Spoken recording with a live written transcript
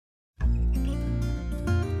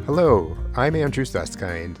Hello, I'm Andrew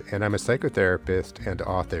Suskind, and I'm a psychotherapist and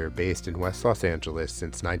author based in West Los Angeles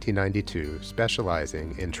since 1992,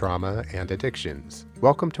 specializing in trauma and addictions.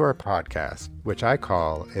 Welcome to our podcast, which I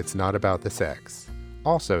call It's Not About the Sex,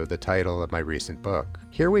 also the title of my recent book.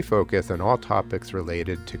 Here we focus on all topics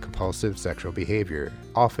related to compulsive sexual behavior,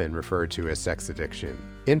 often referred to as sex addiction.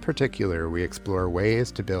 In particular, we explore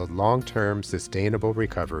ways to build long-term, sustainable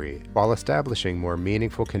recovery while establishing more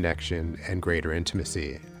meaningful connection and greater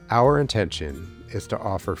intimacy. Our intention is to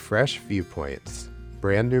offer fresh viewpoints,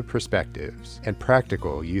 brand new perspectives, and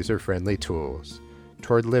practical user-friendly tools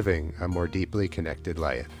toward living a more deeply connected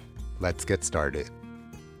life. Let's get started.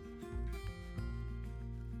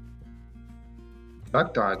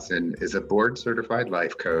 Buck Dodson is a board-certified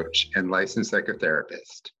life coach and licensed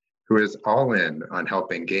psychotherapist who is all in on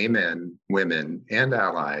helping gay men, women, and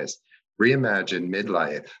allies reimagine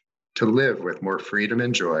midlife to live with more freedom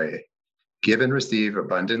and joy, give and receive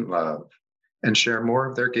abundant love, and share more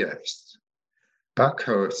of their gifts. Buck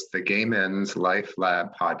hosts the Gay Men's Life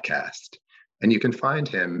Lab podcast, and you can find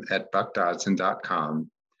him at buckdodson.com,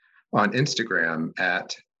 on Instagram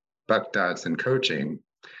at buckdodsoncoaching,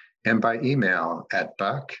 and by email at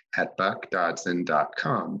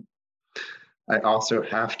buck@buckdodson.com. I also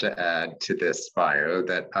have to add to this bio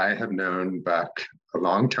that I have known Buck a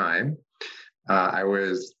long time. I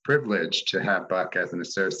was privileged to have Buck as an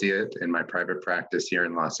associate in my private practice here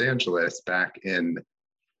in Los Angeles back in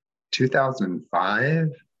 2005.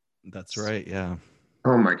 That's right, yeah.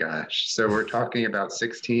 Oh my gosh. So we're talking about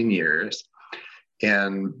 16 years.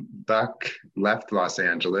 And Buck left Los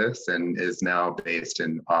Angeles and is now based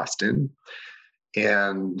in Austin.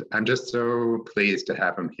 And I'm just so pleased to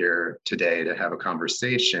have him here today to have a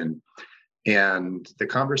conversation. And the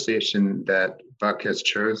conversation that Buck has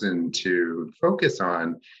chosen to focus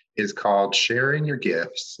on is called Sharing Your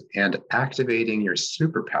Gifts and Activating Your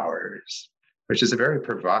Superpowers, which is a very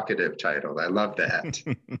provocative title. I love that.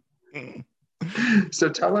 So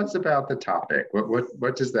tell us about the topic.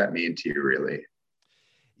 What does that mean to you, really?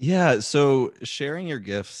 Yeah, so sharing your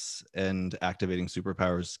gifts and activating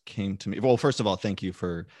superpowers came to me. Well, first of all, thank you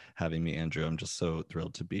for having me, Andrew. I'm just so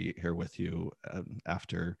thrilled to be here with you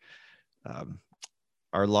after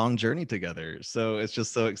our long journey together. So it's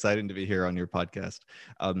just so exciting to be here on your podcast.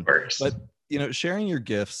 But, sharing your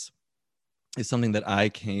gifts is something that I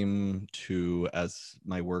came to as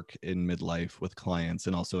my work in midlife with clients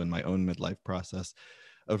and also in my own midlife process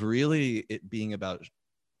of really it being about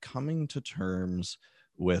coming to terms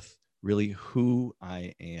with really who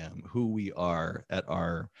I am, who we are at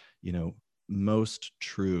our, most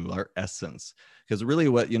true, our essence. Because really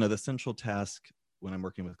what, the central task when I'm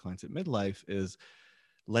working with clients at midlife is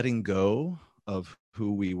letting go of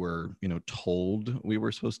who we were, told we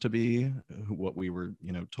were supposed to be, what we were,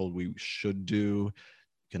 told we should do,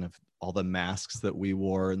 kind of all the masks that we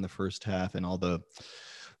wore in the first half and all the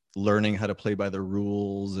learning how to play by the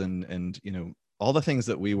rules and all the things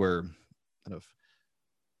that we were kind of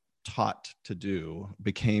taught to do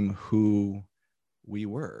became who we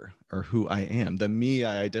were or who I am. The me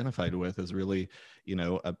I identified with is really,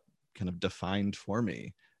 a kind of defined for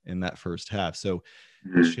me in that first half. So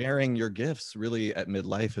sharing your gifts really at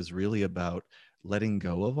midlife is really about letting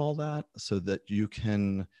go of all that so that you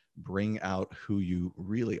can bring out who you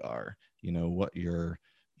really are, what your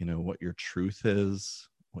truth is,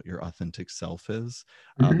 what your authentic self is.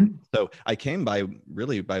 So I came by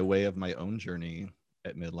way of my own journey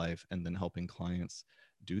at midlife and then helping clients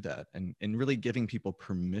do that and really giving people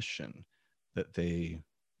permission that they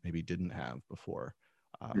maybe didn't have before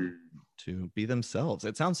to be themselves.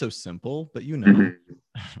 It sounds so simple, but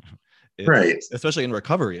Right. Especially in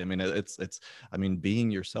recovery. I mean, it's being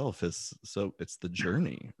yourself is it's the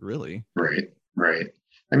journey, really. Right.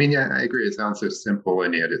 I mean, yeah, I agree. It sounds so simple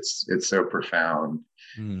and yet it's so profound.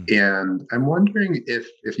 And I'm wondering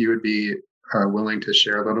if you would be willing to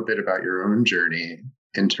share a little bit about your own journey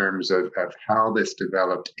in terms of how this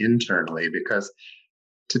developed internally, because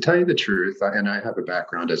to tell you the truth, and I have a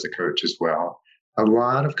background as a coach as well, a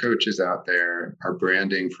lot of coaches out there are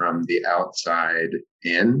branding from the outside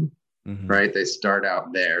in, right? They start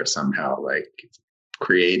out there somehow, like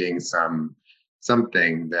creating something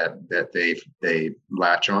that they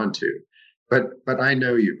latch onto. But I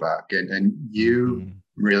know you, Buck, and you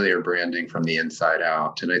really are branding from the inside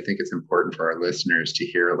out. And I think it's important for our listeners to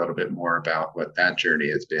hear a little bit more about what that journey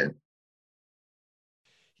has been.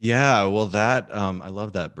 Yeah, well, that I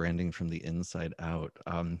love that, branding from the inside out.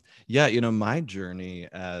 My journey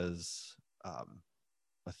as a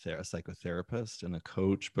psychotherapist and a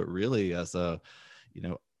coach, but really as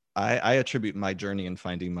I attribute my journey in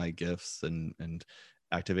finding my gifts and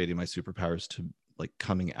activating my superpowers to like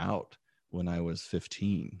coming out when I was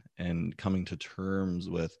 15 and coming to terms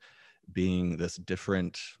with being this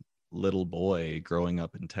different little boy growing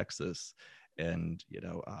up in Texas. And,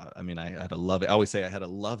 I mean, I always say I had a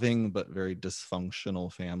loving but very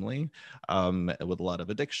dysfunctional family, with a lot of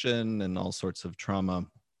addiction and all sorts of trauma.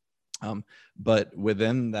 But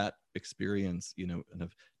within that experience, kind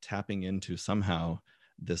of tapping into somehow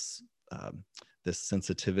this, this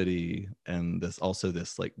sensitivity and this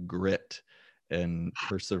like grit and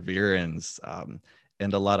perseverance,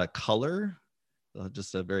 and a lot of color. I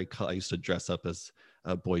used to dress up as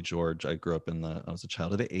Boy George. I was a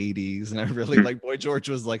child of the 80s, and I really like Boy George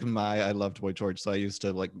was like I loved Boy George. So I used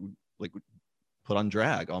to like put on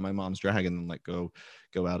drag, all my mom's drag, and then like go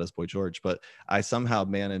out as Boy George. But I somehow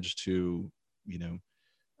managed to,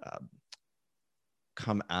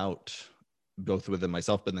 come out both within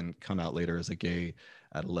myself, but then come out later as a gay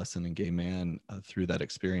adolescent and gay man through that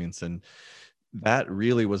experience. And that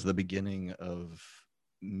really was the beginning of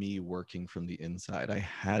me working from the inside. I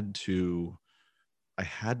had to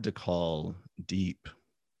call deep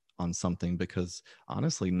on something, because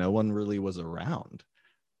honestly, no one really was around,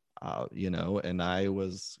 and I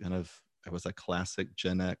was a classic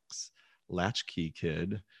Gen X latchkey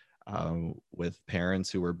kid, with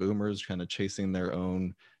parents who were boomers, kind of chasing their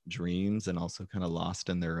own dreams and also kind of lost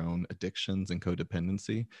in their own addictions and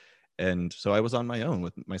codependency. And so I was on my own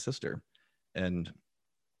with my sister. And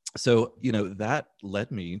so, that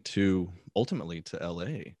led me ultimately to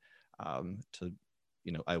LA,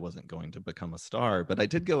 I wasn't going to become a star, but I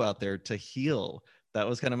did go out there to heal. That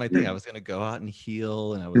was kind of my thing. I was going to go out and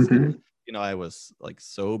heal. And I was, I was like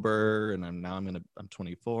sober, and I'm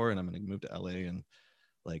 24, and I'm going to move to LA and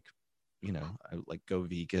like, I like go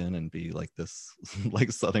vegan and be like this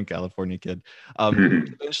like Southern California kid.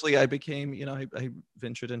 Eventually I became, I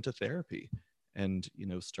ventured into therapy and,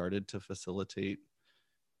 started to facilitate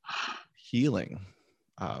healing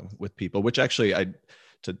with people, which actually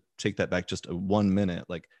to take that back just 1 minute,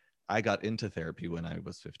 like I got into therapy when I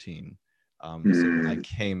was 15. So when I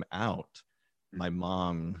came out, my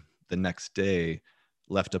mom the next day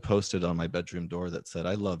left a post-it on my bedroom door that said,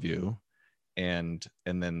 "I love you." And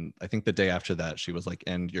then I think the day after that, she was like,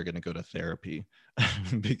 "And you're going to go to therapy,"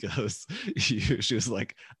 because she was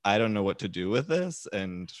like, "I don't know what to do with this.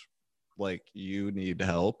 And like, you need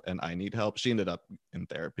help and I need help." She ended up in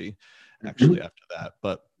therapy actually after that.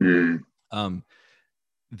 But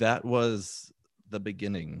that was the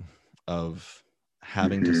beginning of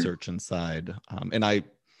having to search inside. And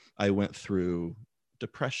I went through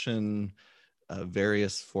depression,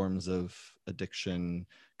 various forms of addiction.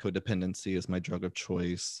 Codependency is my drug of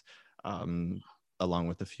choice, along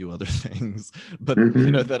with a few other things. But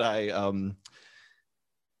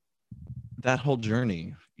that whole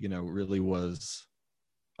journey, really was,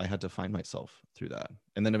 I had to find myself through that,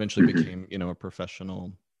 and then eventually became, a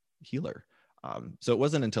professional healer. So it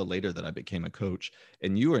wasn't until later that I became a coach,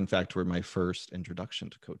 and you, in fact, were my first introduction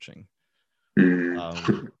to coaching.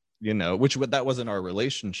 Which that wasn't our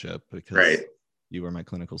relationship, because you were my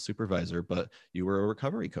clinical supervisor, but you were a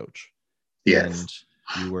recovery coach. Yes.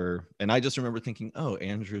 And I just remember thinking, oh,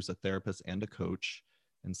 Andrew's a therapist and a coach,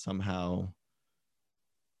 and somehow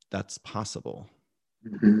that's possible.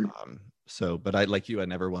 But I, like you, I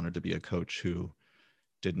never wanted to be a coach who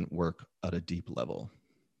didn't work at a deep level.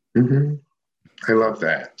 I love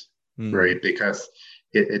that, right? Because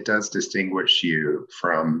it does distinguish you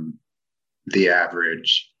from the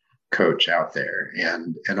average coach out there.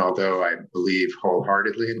 And although I believe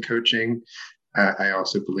wholeheartedly in coaching, I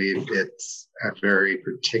also believe it's a very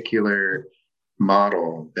particular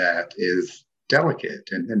model that is delicate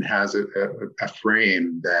and has a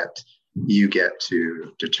frame that you get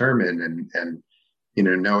to determine. And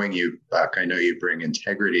knowing you, Buck, I know you bring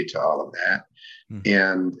integrity to all of that.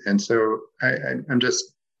 And so I'm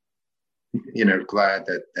just, glad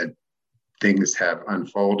that things have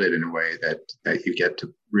unfolded in a way that you get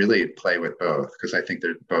to really play with both, because I think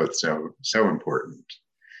they're both so important.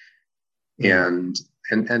 And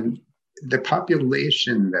the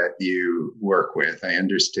population that you work with, I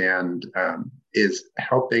understand, is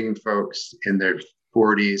helping folks in their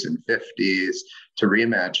 40s and 50s to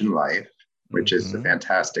reimagine life, which is a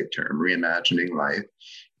fantastic term, reimagining life,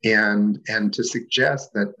 and to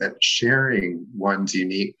suggest that sharing one's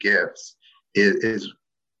unique gifts is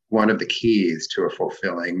one of the keys to a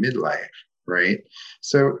fulfilling midlife, right?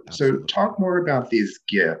 So talk more about these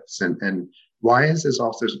gifts, and why is this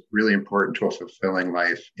also really important to a fulfilling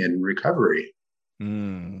life in recovery?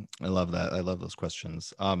 I love that. I love those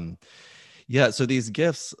questions. So these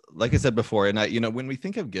gifts, like I said before, and when we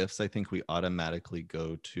think of gifts, I think we automatically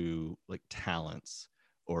go to like talents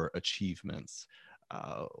or achievements.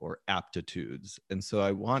 or aptitudes. And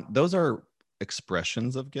so those are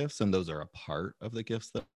expressions of gifts, and those are a part of the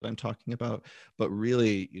gifts that I'm talking about. But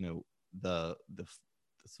really, the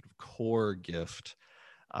sort of core gift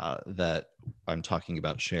that I'm talking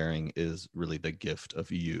about sharing is really the gift of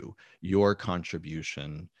your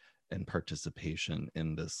contribution and participation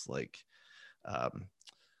in this, like,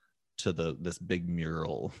 to this big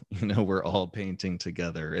mural, we're all painting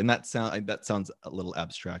together. And that sounds a little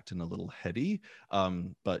abstract and a little heady.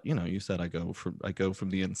 But you said I go from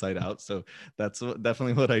the inside out. So that's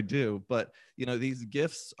definitely what I do. But, these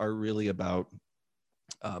gifts are really about,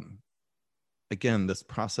 again, this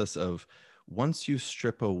process of, once you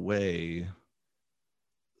strip away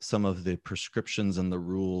some of the prescriptions and the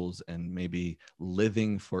rules and maybe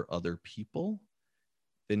living for other people,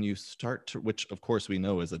 then you start to, which of course we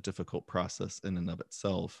know is a difficult process in and of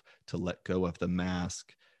itself, to let go of the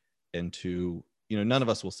mask and to, none of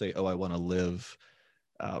us will say, oh, I want to live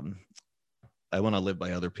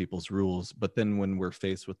by other people's rules. But then when we're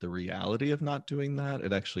faced with the reality of not doing that,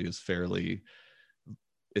 it actually is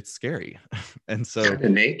it's scary. And so kind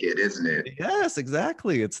of naked, isn't it? Yes,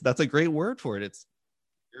 exactly. That's a great word for it.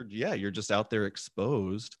 You're just out there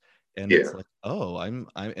exposed, and it's like, oh, I'm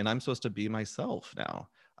supposed to be myself now.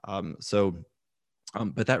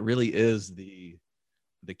 But that really is the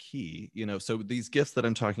key, so these gifts that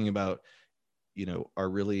I'm talking about, are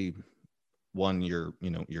really, one, your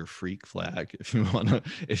freak flag, if you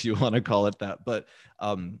want to call it that. But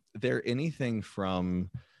they're anything from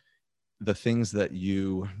the things that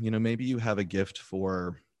maybe you have a gift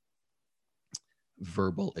for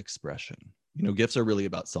verbal expression. Gifts are really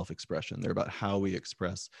about self-expression. They're about how we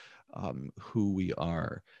express who we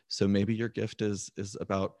are. So maybe your gift is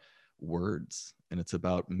about words, and it's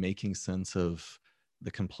about making sense of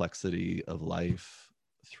the complexity of life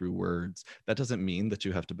through words. That doesn't mean that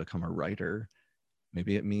you have to become a writer.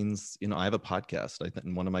 Maybe it means, I have a podcast.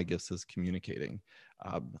 And one of my gifts is communicating.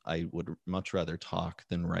 I would much rather talk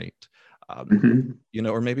than write.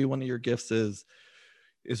 Or maybe one of your gifts is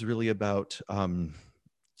really about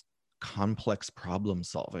complex problem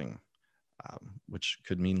solving, which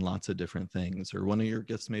could mean lots of different things. Or one of your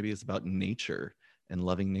gifts maybe is about nature and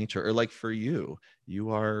loving nature. Or like for you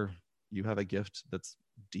have a gift that's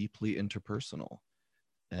deeply interpersonal.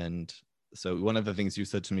 And so one of the things you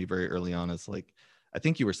said to me very early on is, like, I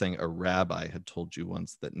think you were saying a rabbi had told you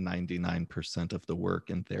once that 99% of the work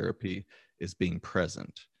in therapy is being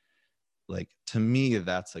present. Like, to me,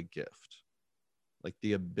 that's a gift. Like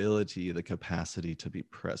the ability, the capacity to be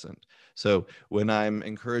present. So when I'm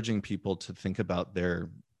encouraging people to think about their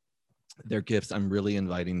gifts, I'm really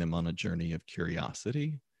inviting them on a journey of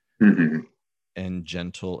curiosity and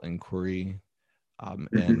gentle inquiry,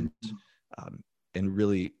 and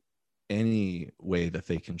really any way that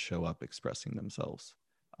they can show up expressing themselves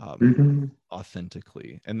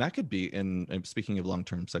authentically. And that could be speaking of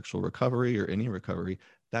long-term sexual recovery or any recovery,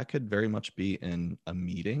 that could very much be in a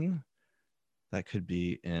meeting. That could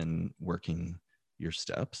be in working your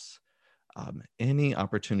steps. Any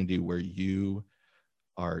opportunity where you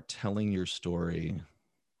are telling your story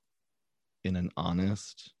in an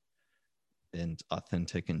honest and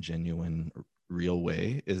authentic and genuine, real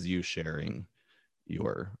way is you sharing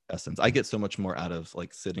your essence. I get so much more out of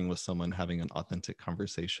like sitting with someone, having an authentic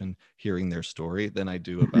conversation, hearing their story, than I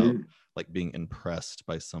do about like being impressed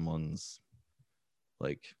by someone's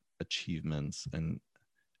like achievements and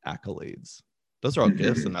accolades. Those are all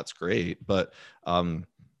gifts, and that's great. But I'm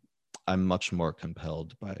much more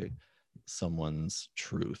compelled by someone's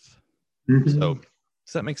truth. So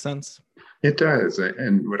does that make sense? It does.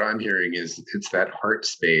 And what I'm hearing is it's that heart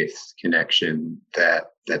space connection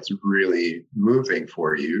that's really moving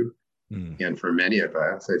for you. And for many of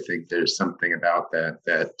us, I think there's something about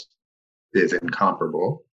that is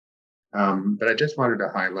incomparable. But I just wanted to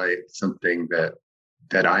highlight something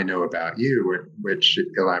that I know about you, which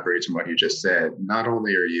elaborates on what you just said. Not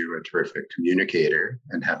only are you a terrific communicator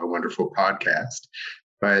and have a wonderful podcast,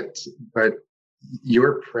 but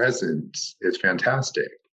your presence is fantastic.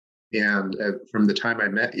 And from the time I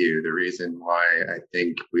met you, the reason why I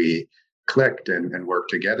think we clicked and worked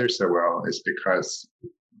together so well is because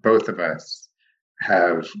both of us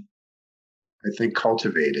have, I think,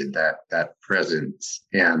 cultivated that presence.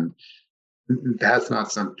 And that's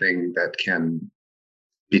not something that can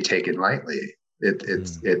be taken lightly.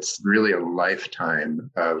 It's really a lifetime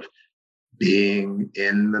of being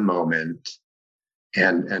in the moment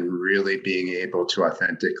and really being able to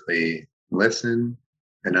authentically listen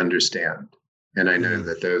and understand. And I know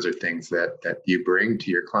that those are things that you bring to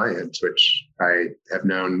your clients, which I have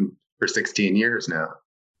known for 16 years now.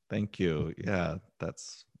 Thank you. Yeah,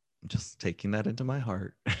 that's just taking that into my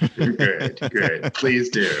heart. Good, good. Please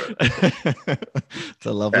do. It's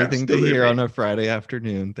a lovely thing to hear Absolutely. on a Friday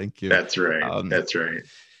afternoon. Thank you. That's right. Um, That's right.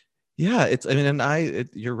 yeah, it's, I mean, and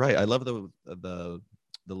you're right. I love the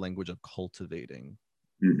language of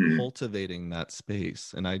Hmm. cultivating that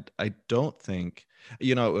space. And I don't think,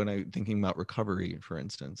 you know, when I'm thinking about recovery, for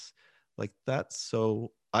instance, like that's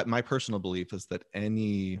so, my personal belief is that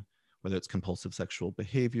any, whether it's compulsive sexual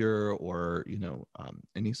behavior or, you know,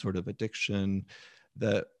 any sort of addiction,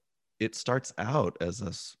 that it starts out as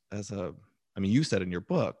a, I mean, you said in your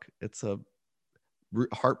book, it's a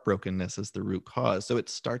heartbrokenness is the root cause. So it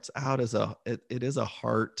starts out as it is a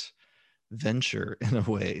heart venture in a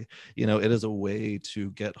way. You know, it is a way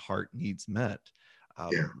to get heart needs met,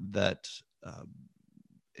 Yeah. that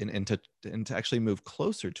and to actually move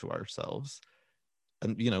closer to ourselves.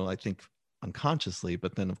 And you know, I think unconsciously,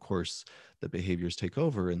 but then of course the behaviors take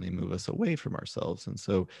over and they move us away from ourselves. And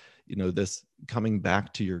so, you know, this coming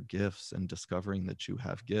back to your gifts and discovering that you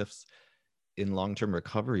have gifts in long-term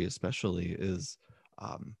recovery especially is,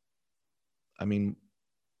 um, I mean,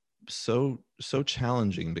 so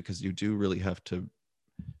challenging, because you do really have to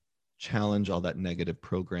challenge all that negative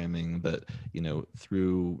programming that, you know,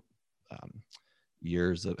 through um,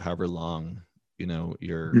 years of however long, you know,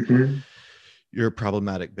 Hmm. your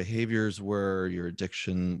problematic behaviors were, your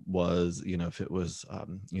addiction was, you know, if it was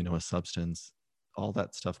you know, a substance, all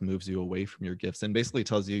that stuff moves you away from your gifts and basically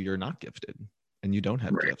tells you you're not gifted and you don't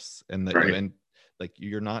have Right. gifts, and that you, Right. and like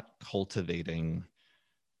you're not cultivating,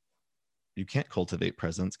 you can't cultivate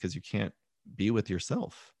presence because you can't be with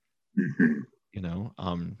yourself, Hmm. you know.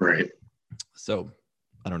 Right. So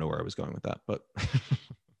I don't know where I was going with that, but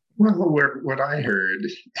Well, what I heard,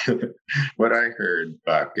 what I heard,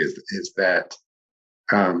 Buck, is that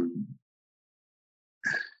um,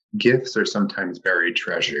 gifts are sometimes buried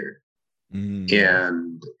treasure, mm,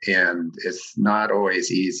 and it's not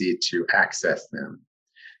always easy to access them.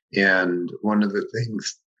 And one of the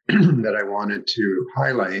things that I wanted to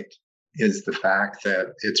highlight is the fact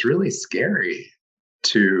that it's really scary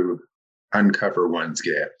to uncover one's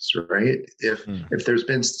gifts, right? mm, If there's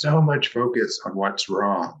been so much focus on what's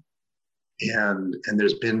wrong, and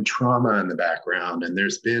there's been trauma in the background, and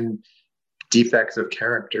there's been defects of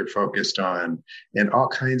character focused on, and all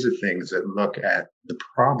kinds of things that look at the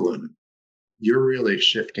problem, you're really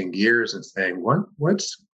shifting gears and saying,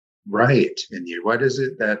 what's right in you? What is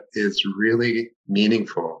it that is really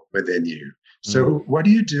meaningful within you? mm. So what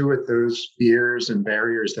do you do with those fears and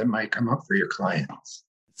barriers that might come up for your clients?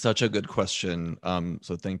 Such a good question.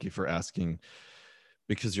 So thank you for asking,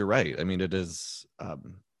 because you're right. I mean, it is.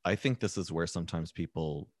 I think this is where sometimes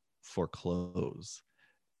people foreclose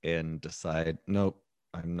and decide, nope,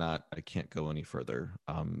 I'm not. I can't go any further.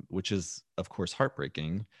 Which is, of course,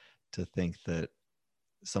 heartbreaking to think that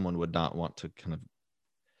someone would not want to kind of,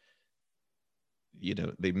 you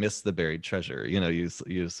know, they miss the buried treasure. You know, you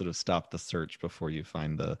sort of stop the search before you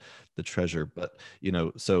find the treasure. But you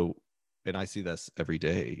know, so, and I see this every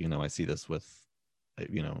day. You know, I see this with,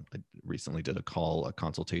 you know, I recently did a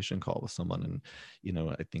consultation call with someone, and you know,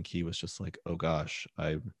 I think he was just like, oh gosh,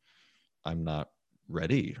 I'm not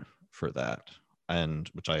ready for that. And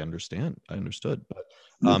which I understood. But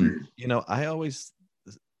Mm-hmm. you know, I always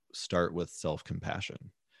start with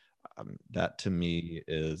self-compassion. That to me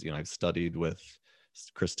is, you know, I've studied with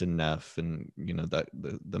Kristen Neff and, you know, that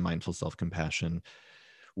the mindful self-compassion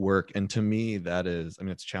work. And to me, that is, I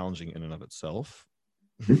mean, it's challenging in and of itself,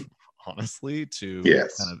 honestly, to kind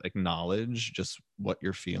Yes. of acknowledge just what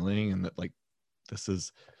you're feeling, and that like this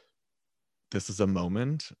is this is a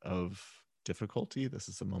moment of difficulty, this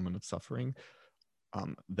is a moment of suffering,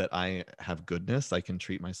 that I have goodness, I can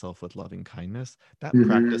treat myself with loving kindness. That Mm-hmm.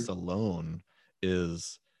 practice alone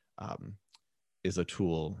is, um, is a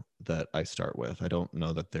tool that I start with. I don't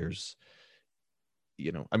know that there's,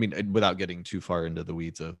 you know, I mean, without getting too far into the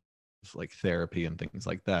weeds of like therapy and things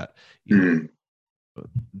like that, you know, Mm-hmm.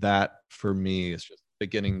 that for me is just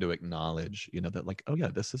beginning to acknowledge, you know, that like, oh yeah,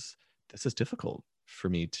 this is difficult for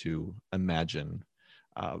me to imagine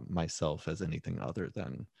myself as anything other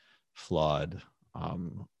than flawed,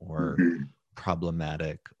 or Mm-hmm.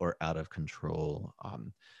 problematic or out of control,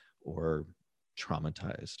 or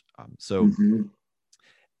traumatized. So Mm-hmm.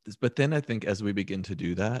 but then I think as we begin to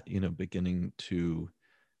do that, you know, beginning to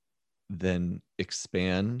then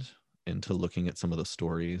expand into looking at some of the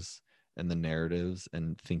stories and the narratives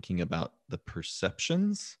and thinking about the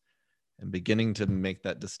perceptions and beginning to make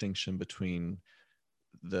that distinction between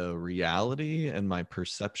the reality and my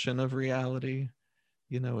perception of reality.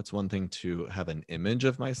 You know, it's one thing to have an image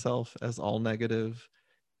of myself as all negative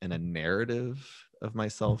and a narrative of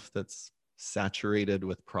myself that's saturated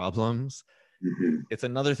with problems. It's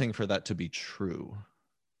another thing for that to be true.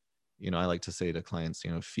 I like to say to clients,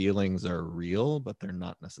 feelings are real, but they're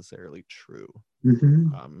not necessarily true.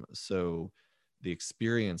 So the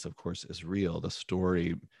experience, of course, is real. The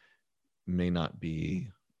story may not be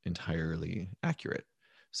entirely accurate.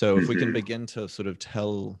 So if we can begin to sort of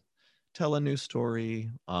tell a new story,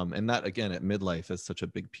 and that, again, at midlife is such a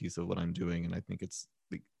big piece of what I'm doing, and I think it's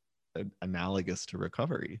analogous to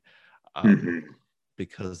recovery,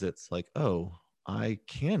 because it's like, oh, I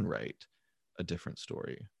can write a different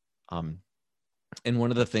story. And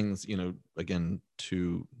one of the things, again,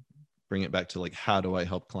 to bring it back to like, how do I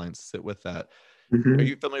help clients sit with that? Are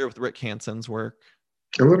you familiar with Rick Hanson's work?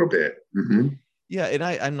 A little bit. Yeah, and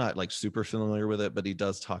I'm not like super familiar with it, but he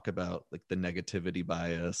does talk about like the negativity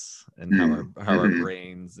bias and how our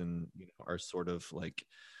brains and are sort of like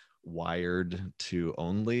wired to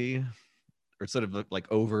only, or sort of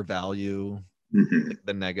like overvalue like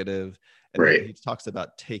the negative, and then he talks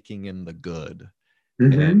about taking in the good,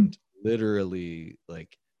 and literally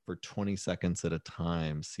like for 20 seconds at a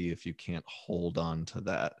time, see if you can't hold on to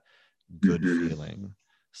that good feeling.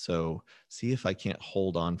 So see if I can't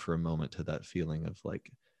hold on for a moment to that feeling of like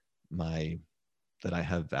that I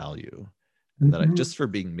have value, and that I, just for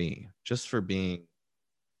being me, just for being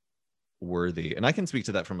worthy. And I can speak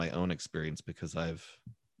to that from my own experience, because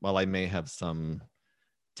while I may have some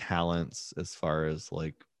talents as far as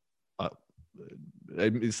like, I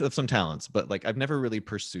have some talents, but like I've never really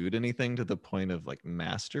pursued anything to the point of like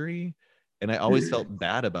mastery. And I always felt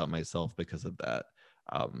bad about myself because of that.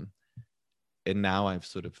 And now I've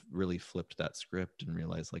sort of really flipped that script and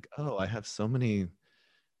realized like, oh, I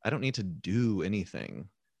don't need to do anything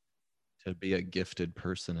to be a gifted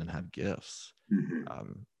person and have gifts.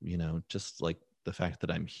 Just like the fact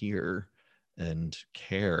that I'm here and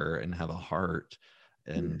care and have a heart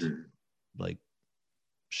and like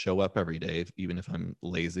show up every day, even if I'm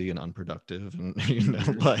lazy and unproductive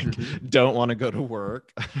and like don't want to go to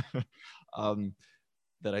work,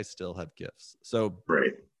 that I still have gifts. So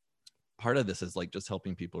part of this is like just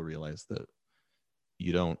helping people realize that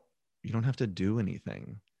you don't have to do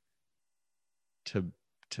anything to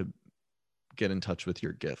get in touch with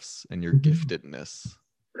your gifts and your giftedness.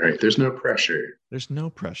 Right. There's no pressure. There's no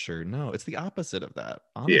pressure. No, it's the opposite of that,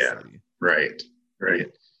 honestly. Yeah. Right.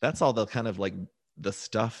 That's all the kind of like the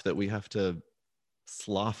stuff that we have to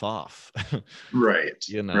slough off. Right.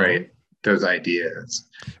 Right. Those ideas.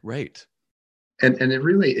 Right. And it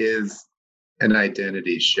really is an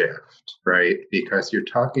identity shift, right? Because you're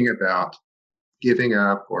talking about giving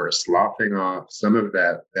up or sloughing off some of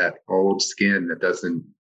that old skin that doesn't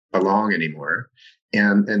belong anymore,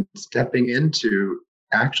 and stepping into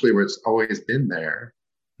actually what's always been there.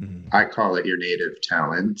 I call it your native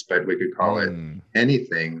talent, but we could call it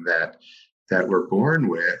anything that we're born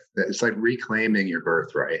with. That it's like reclaiming your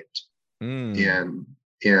birthright. And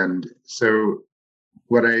so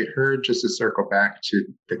what I heard, just to circle back to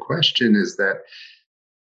the question, is that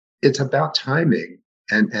it's about timing.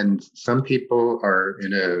 And some people are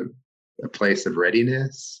in a place of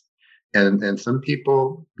readiness, and some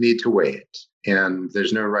people need to wait. And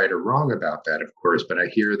there's no right or wrong about that, of course, but I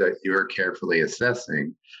hear that you're carefully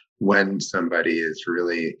assessing when somebody is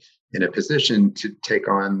really in a position to take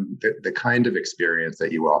on the kind of experience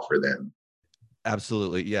that you offer them.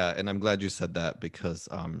 Absolutely. Yeah. And I'm glad you said that, because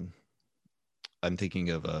I'm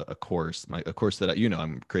thinking of a course, a course that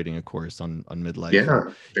I'm creating a course on midlife. Yeah,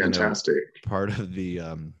 and, fantastic. Part of the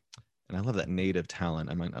and I love that native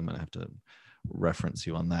talent. I'm gonna have to reference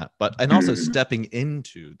you on that. But and also stepping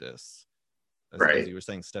into this, as you were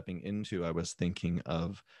saying, stepping into, I was thinking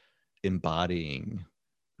of embodying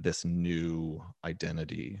this new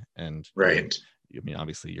identity. And I mean,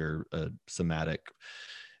 obviously you're a somatic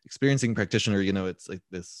experiencing practitioner. It's like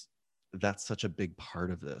this. That's such a big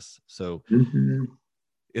part of this. So in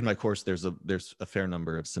my course, there's a fair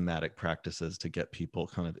number of somatic practices to get people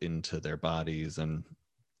kind of into their bodies. And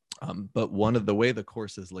but one of the way the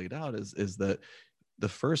course is laid out is that the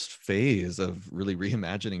first phase of really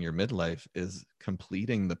reimagining your midlife is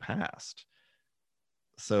completing the past.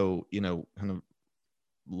 So, kind of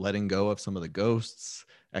letting go of some of the ghosts,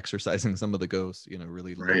 exercising some of the ghosts,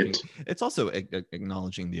 really looking. It's also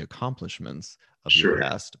acknowledging the accomplishments of your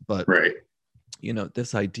past. But,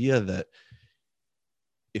 this idea that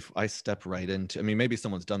if I step right into, I mean, maybe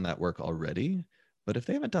someone's done that work already, but if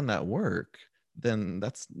they haven't done that work, then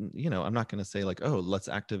that's, I'm not going to say like, oh, let's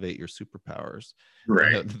activate your superpowers.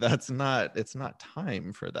 It's not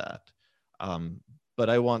time for that. But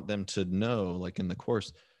I want them to know, like in the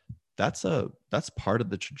course, that's part of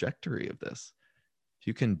the trajectory of this. If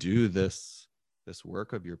you can do this this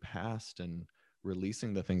work of your past and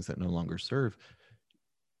releasing the things that no longer serve,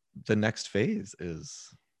 the next phase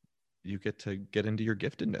is you get to get into your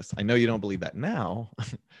giftedness. I know you don't believe that now,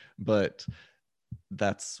 but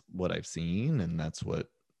that's what I've seen, and that's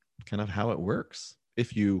what kind of how it works.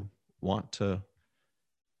 If you want to,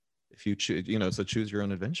 if you choose, so choose your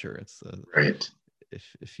own adventure. It's right.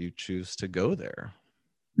 If you choose to go there,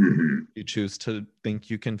 Mm-hmm. you choose to think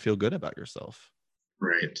you can feel good about yourself.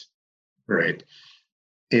 Right. Right.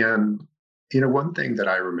 And one thing that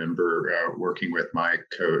I remember working with my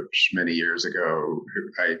coach many years ago,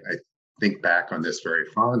 I think back on this very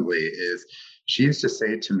fondly, is she used to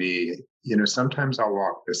say to me, sometimes I'll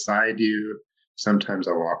walk beside you, sometimes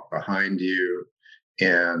I'll walk behind you,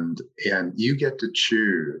 and you get to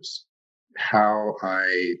choose how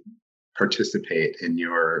I participate in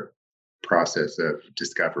your process of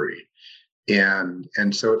discovery. And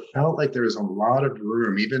so it felt like there was a lot of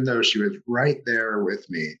room, even though she was right there with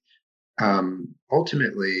me.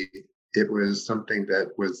 Ultimately, it was something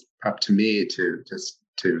that was up to me to just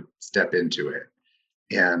to step into it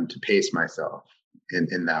and to pace myself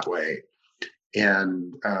in that way.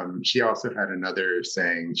 And she also had another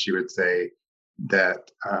saying. She would say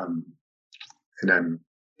that, and I'm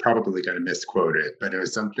probably going to misquote it, but it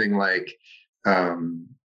was something like, um,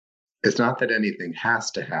 "It's not that anything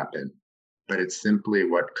has to happen, but it's simply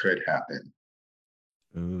what could happen."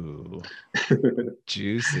 Ooh,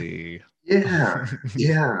 juicy. Yeah,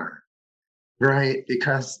 yeah, right.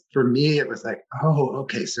 Because for me, it was like, oh,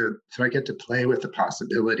 okay, so I get to play with the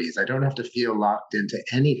possibilities. I don't have to feel locked into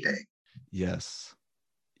anything. Yes.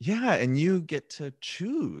 Yeah, and you get to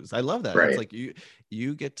choose. I love that. It's Right, like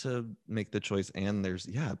you get to make the choice, and there's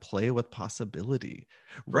play with possibility.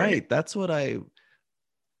 right, Right. That's what I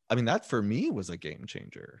mean, that for me was a game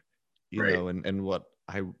changer. right. And what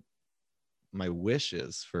I my wish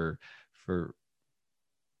is for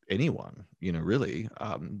anyone, really,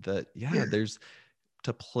 that Yeah. there's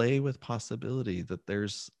to play with possibility, that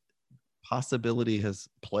there's possibility has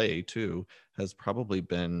play too has probably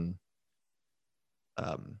been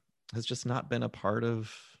um has just not been a part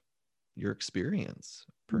of your experience,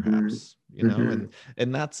 Hmm. perhaps, Hmm.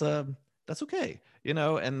 and that's okay,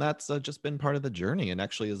 and that's just been part of the journey, and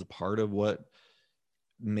actually is a part of what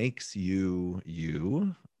makes you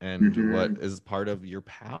you, and what Hmm. is part of your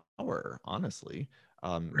power, honestly,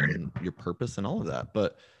 Right. and your purpose and all of that.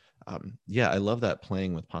 But yeah, I love that,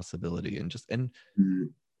 playing with possibility, and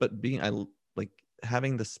Mhm. but being I like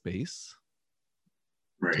having the space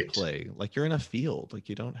to Right. play like you're in a field. Like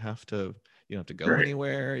you don't have to go Right.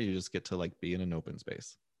 anywhere. You just get to like be in an open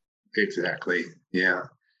space. Exactly. Yeah.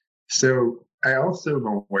 So I also am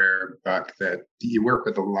aware, Buck, that you work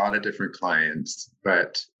with a lot of different clients,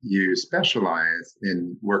 but you specialize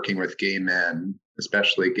in working with gay men,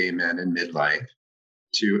 especially gay men in midlife,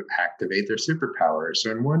 to activate their superpowers.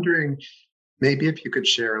 So I'm wondering, maybe if you could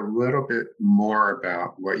share a little bit more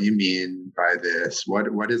about what you mean by this.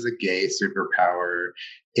 What is a gay superpower,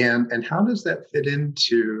 and how does that fit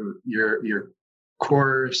into your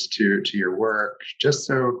course, to your work? Just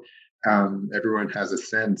so everyone has a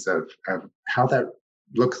sense of how that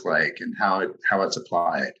looks like and how it's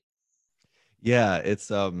applied. Yeah,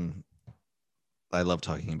 it's I love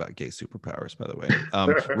talking about gay superpowers, by the way.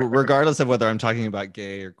 Regardless of whether I'm talking about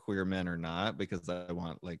gay or queer men or not, because I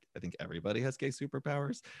think everybody has gay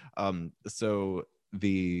superpowers. So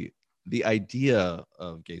the idea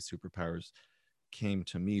of gay superpowers came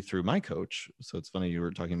to me through my coach. So it's funny you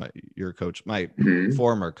were talking about your coach, my Hmm.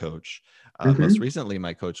 former coach. Most Hmm. recently,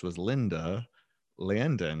 my coach was Linda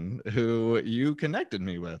Landon, who you connected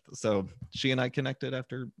me with. So she and I connected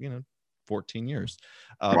after 14 years.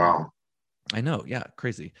 Um, Wow. I know, yeah,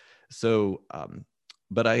 crazy. So,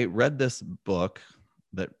 but I read this book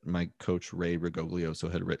that my coach Ray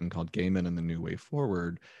Rigoglioso had written called Gay Men and the New Way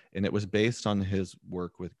Forward, and it was based on his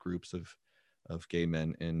work with groups of gay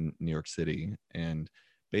men in New York City. And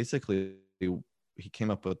basically, he came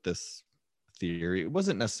up with this theory. It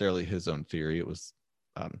wasn't necessarily his own theory. It was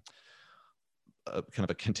kind of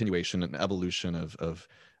a continuation and evolution of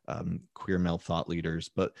queer male thought leaders.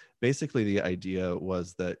 But basically, the idea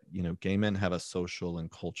was that gay men have a social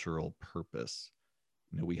and cultural purpose.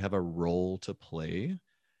 We have a role to play,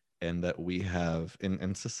 and that we have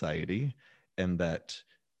in society, and that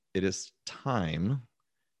it is time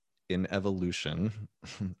in evolution,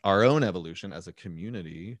 our own evolution as a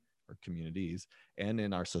community or communities, and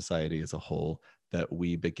in our society as a whole, that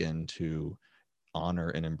we begin to honor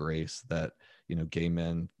and embrace that gay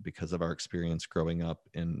men, because of our experience growing up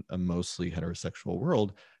in a mostly heterosexual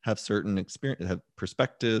world, have certain experience, have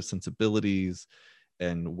perspectives, sensibilities,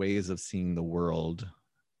 and ways of seeing the world,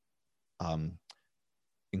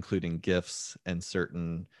 including gifts and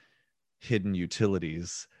certain hidden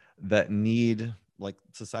utilities that need, like,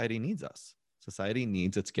 society needs us. Society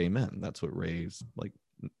needs its gay men. That's what Ray's like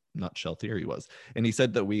nutshell theory was. And he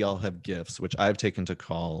said that we all have gifts, which I've taken to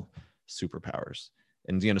call superpowers.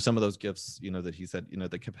 And, you know, some of those gifts, you know, that he said, you know,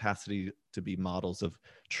 the capacity to be models of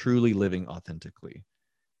truly living authentically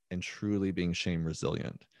and truly being shame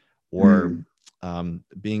resilient, or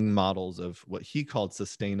being models of what he called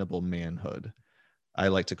sustainable manhood. I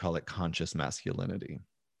like to call it conscious masculinity.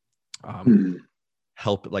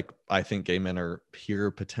 Help, like, I think gay men are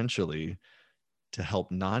here potentially to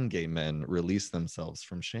help non-gay men release themselves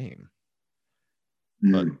from shame.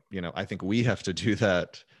 But, you know, I think we have to do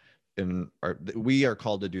that we are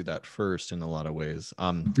called to do that first in a lot of ways.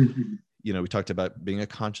 You know, we talked about being a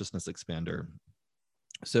consciousness expander.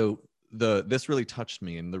 So this really touched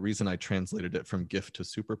me. And the reason I translated it from gift to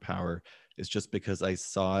superpower is just because I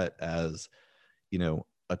saw it as, you know,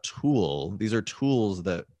 a tool. These are tools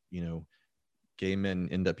that, you know, gay men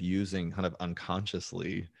end up using kind of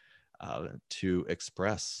unconsciously to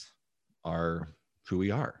express who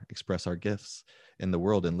we are, express our gifts in the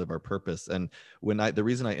world and live our purpose. And the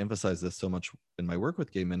reason I emphasize this so much in my work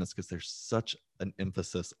with gay men is because there's such an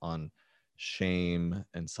emphasis on shame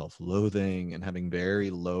and self-loathing and having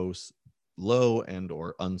very low and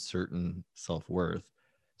or uncertain self-worth.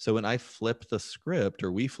 So when I flip the script,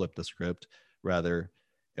 or we flip the script rather,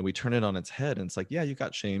 and we turn it on its head, and it's like, yeah, you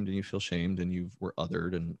got shamed and you feel shamed and you were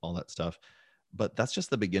othered and all that stuff, but that's just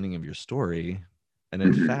the beginning of your story. And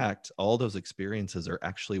in fact, all those experiences are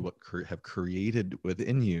actually what have created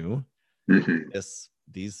within you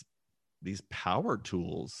these power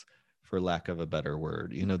tools, for lack of a better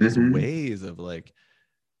word, you know, these ways of like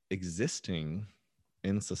existing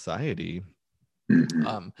in society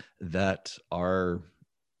that are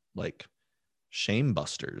like shame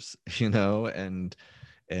busters, you know,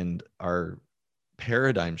 and are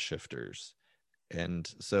paradigm shifters. And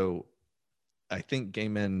so I think gay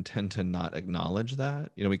men tend to not acknowledge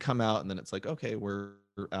that. You know, we come out and then it's like, okay, we're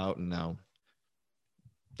out and now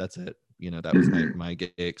that's it. You know, that was my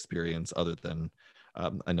gay experience, other than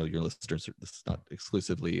I know your listeners, this is not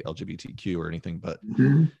exclusively LGBTQ or anything, but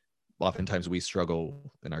oftentimes we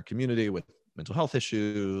struggle in our community with mental health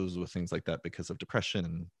issues, with things like that because of depression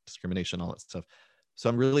and discrimination, all that stuff. So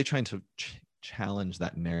I'm really trying to challenge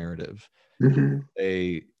that narrative.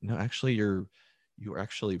 Say, no, actually, you're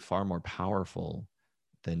actually far more powerful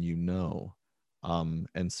than you know.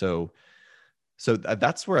 And so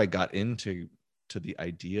that's where I got into the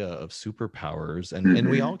idea of superpowers, and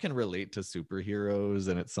we all can relate to superheroes,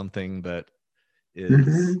 and it's something that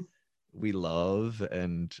is we love,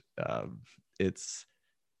 and it's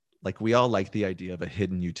like we all like the idea of a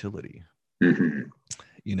hidden utility,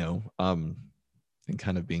 you know, and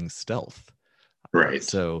kind of being stealth. Right.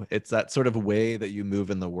 So it's that sort of way that you move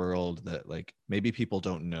in the world that like maybe people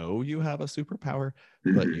don't know you have a superpower,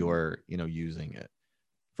 but you're, you know, using it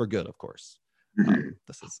for good, of course.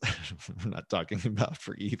 This is we're not talking about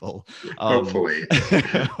for evil. Hopefully.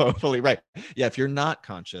 Hopefully, right. Yeah, if you're not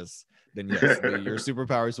conscious, then yes, your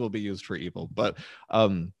superpowers will be used for evil. But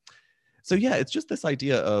so yeah, it's just this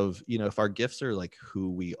idea of, you know, if our gifts are like who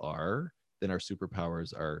we are, then our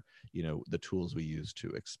superpowers are, you know, the tools we use to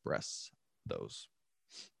express those.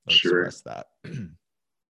 Sure. Express that.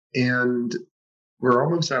 And we're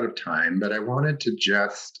almost out of time, but I wanted to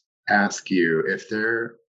just ask you if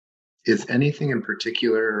there is anything in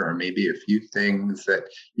particular, or maybe a few things that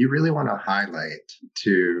you really want to highlight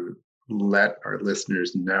to let our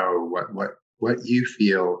listeners know what you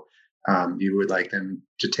feel you would like them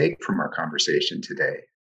to take from our conversation today.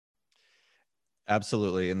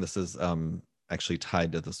 Absolutely. And this is actually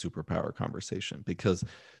tied to the superpower conversation, because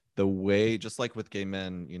the way, just like with gay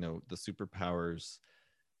men, you know, the superpowers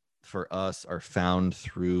for us are found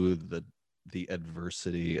through the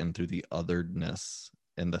adversity and through the otherness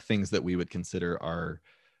and the things that we would consider our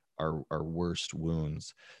worst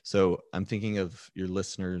wounds. So I'm thinking of your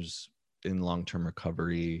listeners in long-term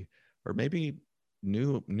recovery, or maybe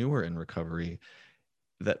newer in recovery,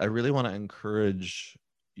 that I really want to encourage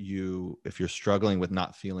you, if you're struggling with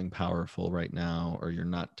not feeling powerful right now, or you're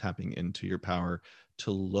not tapping into your power,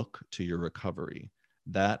 to look to your recovery.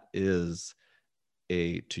 That is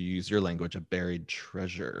to use your language, a buried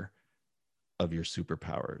treasure of your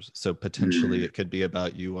superpowers. So potentially it could be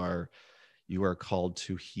about you are called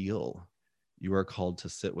to heal. You are called to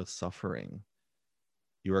sit with suffering.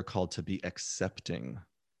 You are called to be accepting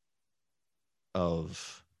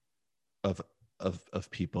of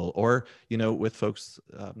people, or, you know, with folks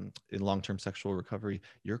in long-term sexual recovery,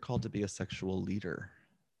 you're called to be a sexual leader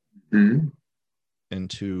and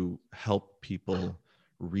to help people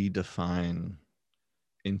redefine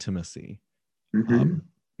intimacy. Mm-hmm.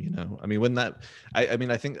 I mean, when that, I mean,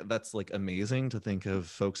 I think that's like amazing to think of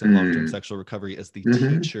folks in long-term sexual recovery as the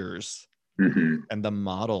teachers and the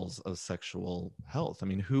models of sexual health. I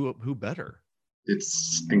mean, who better?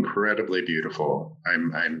 It's incredibly beautiful.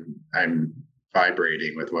 I'm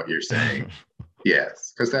vibrating with what you're saying.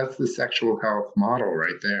 Yes, because that's the sexual health model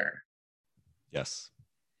right there. Yes.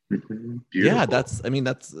 Yeah, that's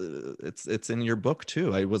it's in your book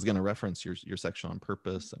too. I was going to reference your section on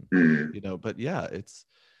purpose, and but yeah, it's,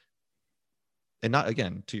 and not,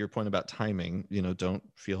 again, to your point about timing, don't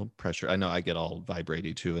feel pressure. I know I get all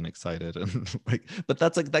vibraty too and excited, and like, but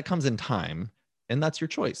that's like, that comes in time, and that's your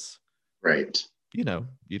choice. Right. You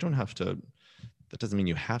don't have to, that doesn't mean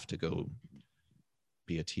you have to go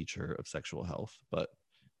be a teacher of sexual health, but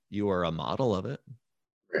you are a model of it.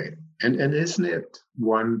 Right. And isn't it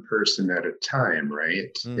one person at a time,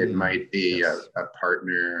 right? It might be yes. a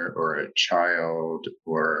partner or a child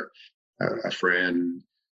or a friend,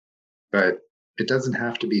 but it doesn't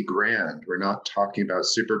have to be grand. We're not talking about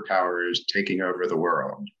superpowers taking over the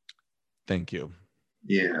world. Thank you.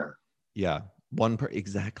 Yeah. Yeah.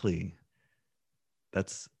 Exactly.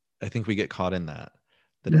 I think we get caught in that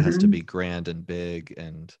it has to be grand and big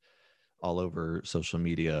and all over social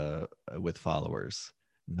media with followers.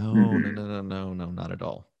 No, not at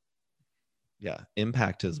all. Yeah.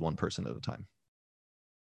 Impact is one person at a time.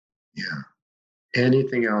 Yeah.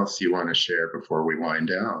 Anything else you want to share before we wind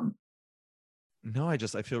down? No, I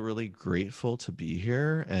feel really grateful to be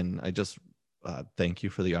here, and I just thank you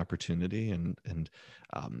for the opportunity, and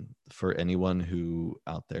for anyone who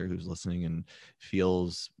out there who's listening and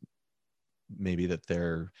feels maybe that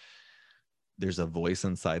there's a voice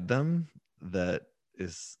inside them that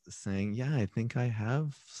is saying, yeah, I think I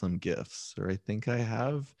have some gifts, or I think I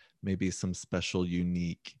have maybe some special,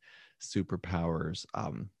 unique superpowers,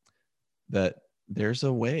 that there's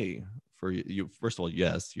a way for you. First of all,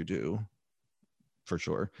 yes, you do, for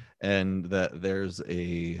sure. And that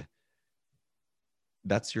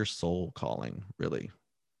that's your soul calling, really.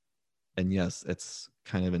 And yes, it's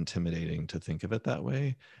kind of intimidating to think of it that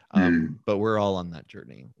way. But we're all on that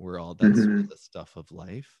journey. That's sort of the stuff of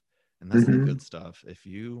life. And that's the good stuff. If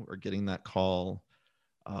you are getting that call,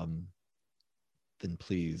 then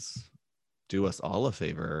please do us all a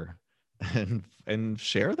favor and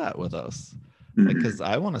share that with us. Because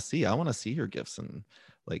I want to see your gifts and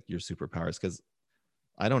like your superpowers, because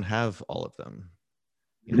I don't have all of them.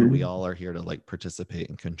 We all are here to like participate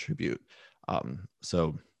and contribute.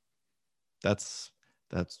 So that's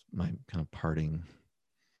my kind of parting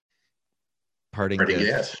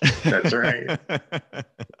gift. That's right.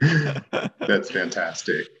 That's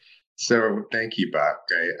fantastic. So thank you, Buck.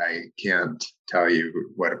 I can't tell you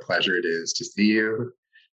what a pleasure it is to see you.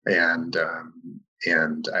 And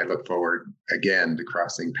I look forward again to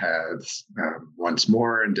crossing paths once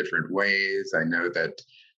more in different ways. I know that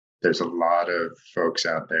there's a lot of folks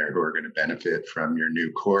out there who are going to benefit from your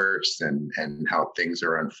new course and how things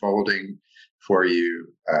are unfolding for you.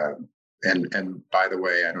 And by the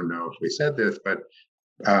way, I don't know if we said this, but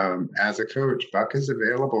as a coach, Buck is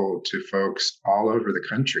available to folks all over the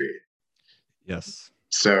country. Yes.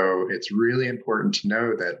 So it's really important to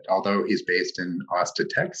know that although he's based in Austin,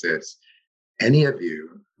 Texas, any of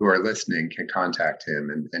you who are listening can contact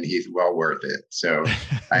him, and he's well worth it. So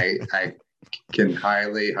I can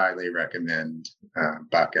highly, highly recommend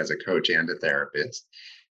Buck as a coach and a therapist.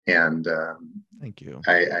 And thank you.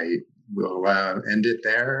 I will end it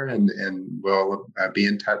there, and we'll be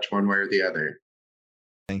in touch one way or the other.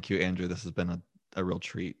 Thank you, Andrew. This has been a real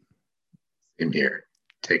treat. Same here.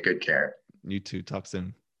 Take good care. You too. Talk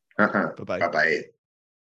soon. Bye-bye. Bye-bye.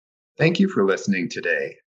 Thank you for listening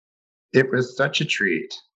today. It was such a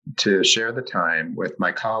treat to share the time with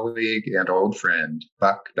my colleague and old friend,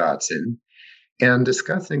 Buck Dodson, and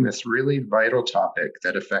discussing this really vital topic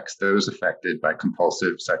that affects those affected by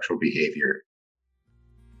compulsive sexual behavior.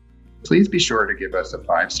 Please be sure to give us a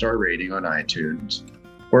 5-star rating on iTunes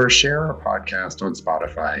or share our podcast on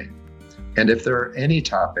Spotify. And if there are any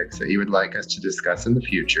topics that you would like us to discuss in the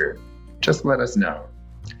future, just let us know.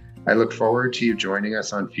 I look forward to you joining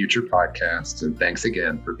us on future podcasts, and thanks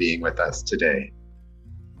again for being with us today.